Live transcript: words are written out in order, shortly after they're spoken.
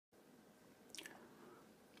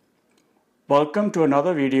Welcome to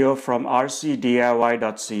another video from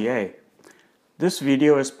RCdiy.ca. This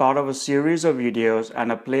video is part of a series of videos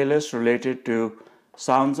and a playlist related to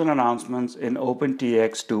sounds and announcements in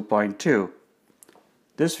OpenTX 2.2.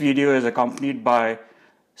 This video is accompanied by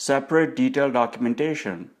separate detailed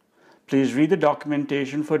documentation. Please read the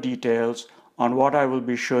documentation for details on what I will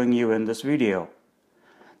be showing you in this video.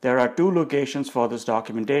 There are two locations for this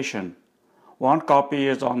documentation. One copy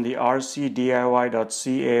is on the RCdiy.ca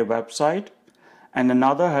website, and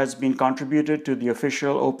another has been contributed to the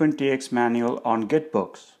official OpenTX manual on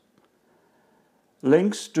GitBooks.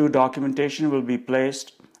 Links to documentation will be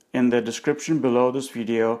placed in the description below this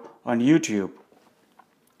video on YouTube.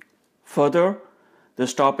 Further,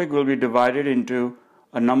 this topic will be divided into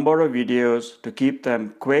a number of videos to keep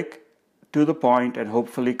them quick, to the point, and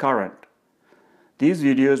hopefully current. These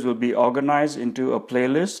videos will be organized into a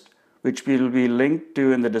playlist which will be linked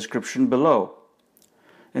to in the description below.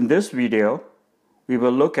 In this video, we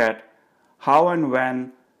will look at how and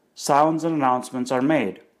when sounds and announcements are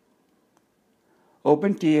made.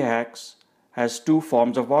 OpenTX has two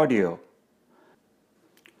forms of audio.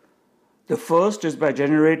 The first is by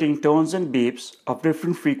generating tones and beeps of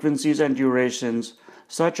different frequencies and durations,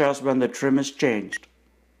 such as when the trim is changed.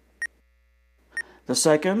 The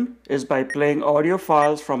second is by playing audio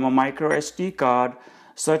files from a microSD card,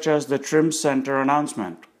 such as the trim center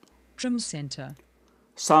announcement. Trim center.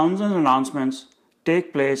 Sounds and announcements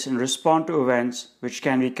take place in response to events which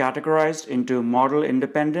can be categorized into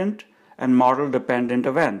model-independent and model-dependent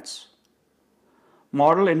events.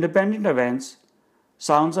 Model-independent events,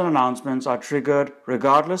 sounds and announcements are triggered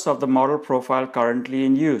regardless of the model profile currently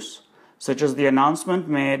in use, such as the announcement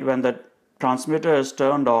made when the transmitter is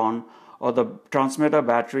turned on or the transmitter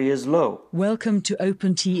battery is low. Welcome to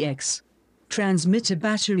OpenTX. Transmitter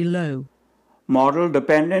battery low.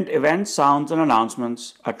 Model-dependent event sounds and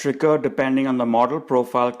announcements are triggered depending on the model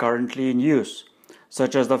profile currently in use,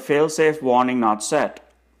 such as the failsafe warning not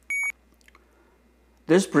set.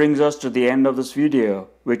 This brings us to the end of this video,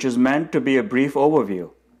 which is meant to be a brief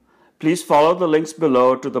overview. Please follow the links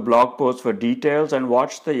below to the blog post for details and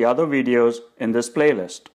watch the other videos in this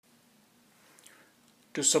playlist.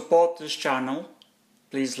 To support this channel,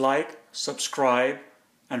 please like, subscribe,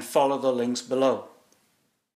 and follow the links below.